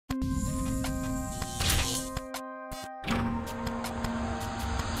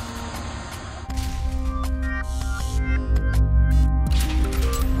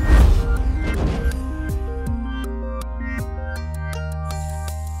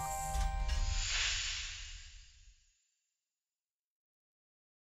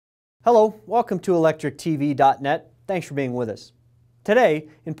Hello, welcome to ElectricTV.net. Thanks for being with us. Today,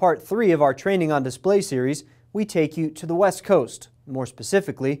 in part 3 of our Training on Display series, we take you to the West Coast, more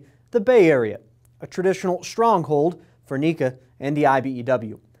specifically, the Bay Area, a traditional stronghold for NECA and the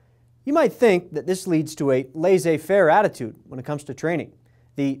IBEW. You might think that this leads to a laissez-faire attitude when it comes to training.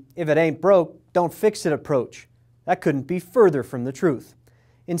 The if it ain't broke, don't fix it approach. That couldn't be further from the truth.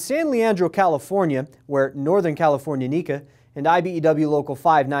 In San Leandro, California, where Northern California NECA and IBEW Local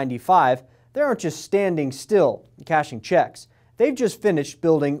 595, they aren't just standing still and cashing checks. They've just finished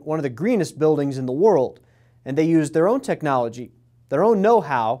building one of the greenest buildings in the world, and they used their own technology, their own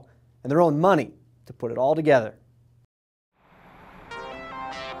know-how, and their own money to put it all together.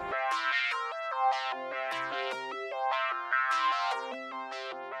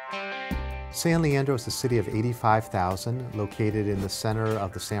 San Leandro is a city of 85,000 located in the center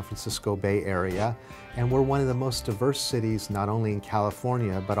of the San Francisco Bay Area, and we're one of the most diverse cities not only in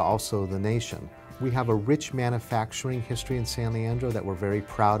California but also the nation. We have a rich manufacturing history in San Leandro that we're very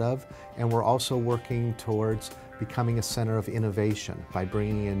proud of, and we're also working towards becoming a center of innovation by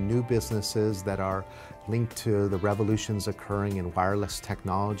bringing in new businesses that are linked to the revolutions occurring in wireless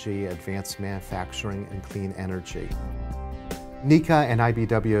technology, advanced manufacturing, and clean energy. NECA and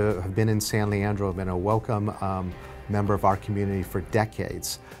IBEW have been in San Leandro, have been a welcome member of our community for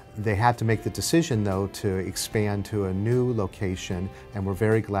decades. They had to make the decision, though, to expand to a new location, and we're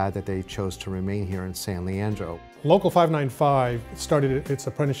very glad that they chose to remain here in San Leandro. Local 595 started its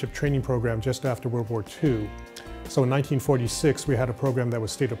apprenticeship training program just after World War II. So in 1946, we had a program that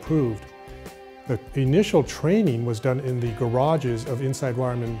was state approved. The initial training was done in the garages of inside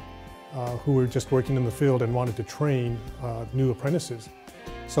wiremen who were just working in the field and wanted to train new apprentices.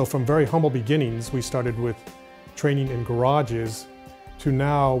 So from very humble beginnings, we started with training in garages to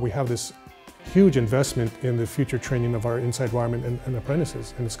now we have this huge investment in the future training of our inside wiremen and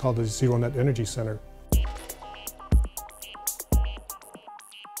apprentices, and it's called the Zero Net Energy Center.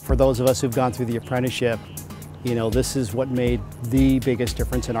 For those of us who've gone through the apprenticeship, you know, this is what made the biggest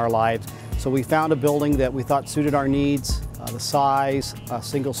difference in our lives. So we found a building that we thought suited our needs, the size, a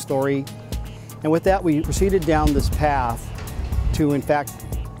single story. And with that, we proceeded down this path to, in fact,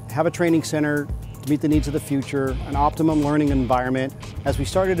 have a training center to meet the needs of the future, an optimum learning environment. As we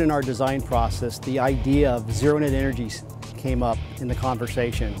started in our design process, the idea of zero net energy came up in the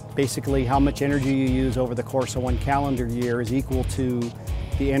conversation. Basically, how much energy you use over the course of one calendar year is equal to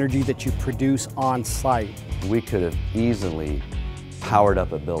the energy that you produce on site. We could have easily powered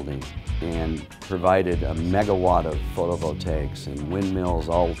up a building and provided a megawatt of photovoltaics and windmills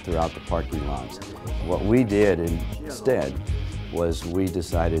all throughout the parking lots. What we did instead was we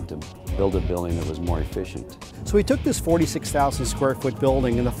decided to build a building that was more efficient. So we took this 46,000 square foot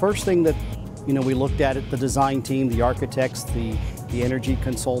building, and the first thing that we looked at it, the design team, the architects, the energy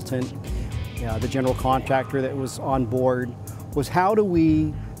consultant, the general contractor that was on board, was how do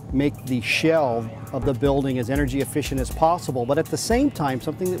we make the shell of the building as energy efficient as possible, but at the same time,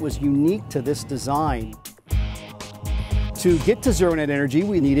 something that was unique to this design. To get to zero net energy,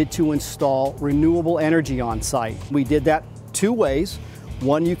 we needed to install renewable energy on site. We did that two ways.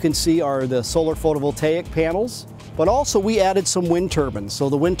 One you can see are the solar photovoltaic panels, but also we added some wind turbines. So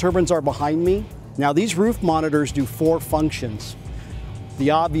the wind turbines are behind me. Now these roof monitors do 4 functions.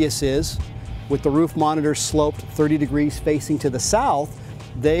 The obvious is, with the roof monitors sloped 30 degrees facing to the south,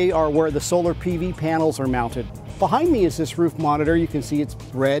 they are where the solar PV panels are mounted. Behind me is this roof monitor. You can see it's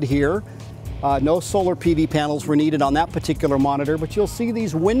red here. No solar PV panels were needed on that particular monitor, but you'll see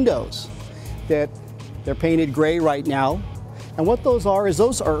these windows that they're painted gray right now. And what those are is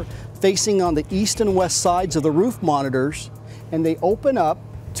those are facing on the east and west sides of the roof monitors, and they open up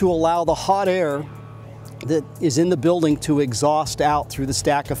to allow the hot air that is in the building to exhaust out through the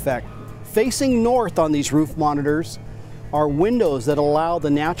stack effect. Facing north on these roof monitors are windows that allow the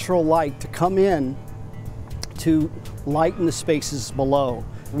natural light to come in to lighten the spaces below.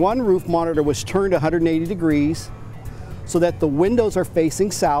 One roof monitor was turned 180 degrees so that the windows are facing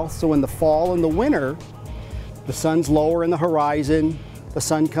south, so in the fall and the winter, the sun's lower in the horizon, the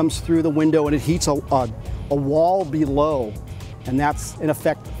sun comes through the window and it heats a wall below, and that's in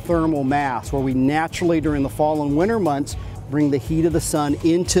effect thermal mass, where we naturally during the fall and winter months bring the heat of the sun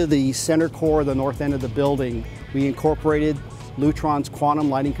into the center core of the north end of the building. We incorporated Lutron's quantum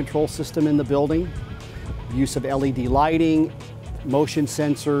lighting control system in the building, use of LED lighting, motion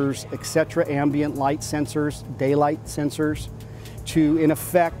sensors, etc., ambient light sensors, daylight sensors, to in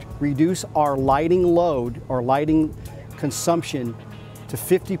effect reduce our lighting load or lighting consumption to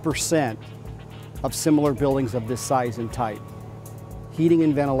 50% of similar buildings of this size and type. Heating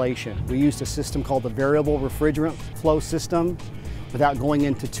and ventilation. We used a system called the variable refrigerant flow system, Without going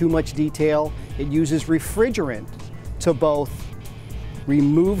into too much detail, it uses refrigerant to both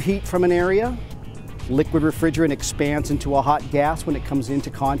remove heat from an area. Liquid refrigerant expands into a hot gas when it comes into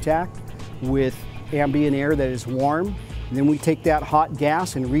contact with ambient air that is warm. And then we take that hot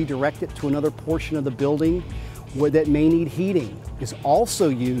gas and redirect it to another portion of the building that may need heating. It's also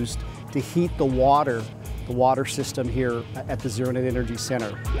used to heat the water system here at the Zero Net Energy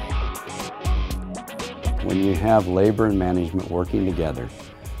Center. When you have labor and management working together,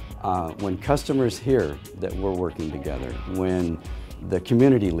 when customers hear that we're working together, when the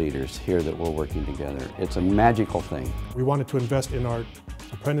community leaders hear that we're working together, it's a magical thing. We wanted to invest in our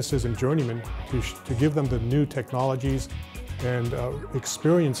apprentices and journeymen to give them the new technologies and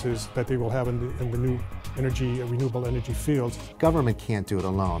experiences that they will have in the new renewable energy fields. Government can't do it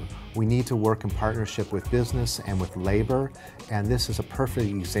alone. We need to work in partnership with business and with labor, and this is a perfect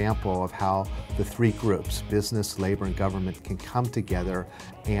example of how the three groups, business, labor, and government, can come together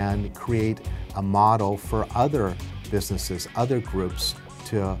and create a model for other businesses, other groups,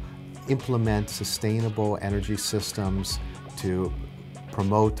 to implement sustainable energy systems, to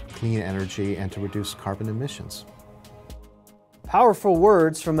promote clean energy, and to reduce carbon emissions. Powerful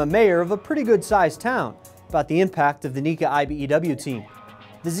words from a mayor of a pretty good-sized town about the impact of the NECA IBEW team.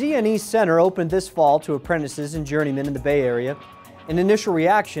 The ZNE Center opened this fall to apprentices and journeymen in the Bay Area, and initial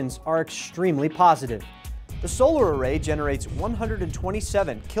reactions are extremely positive. The solar array generates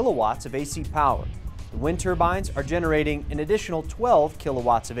 127 kilowatts of AC power. The wind turbines are generating an additional 12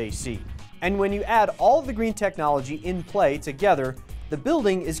 kilowatts of AC. And when you add all of the green technology in play together, the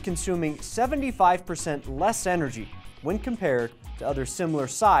building is consuming 75% less energy when compared to other similar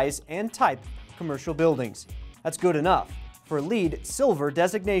size and type commercial buildings. That's good enough for a LEED Silver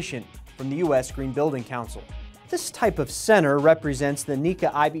designation from the U.S. Green Building Council. This type of center represents the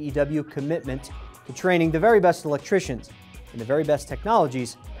NECA IBEW commitment to training the very best electricians and the very best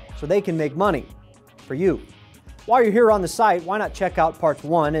technologies so they can make money for you. While you're here on the site, why not check out parts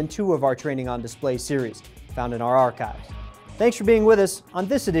 1 and 2 of our Training on Display series found in our archives. Thanks for being with us on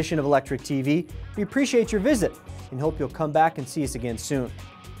this edition of Electric TV. We appreciate your visit and hope you'll come back and see us again soon.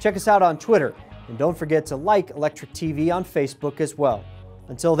 Check us out on Twitter, and don't forget to like Electric TV on Facebook as well.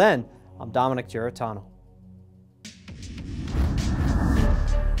 Until then, I'm Dominic Geritano.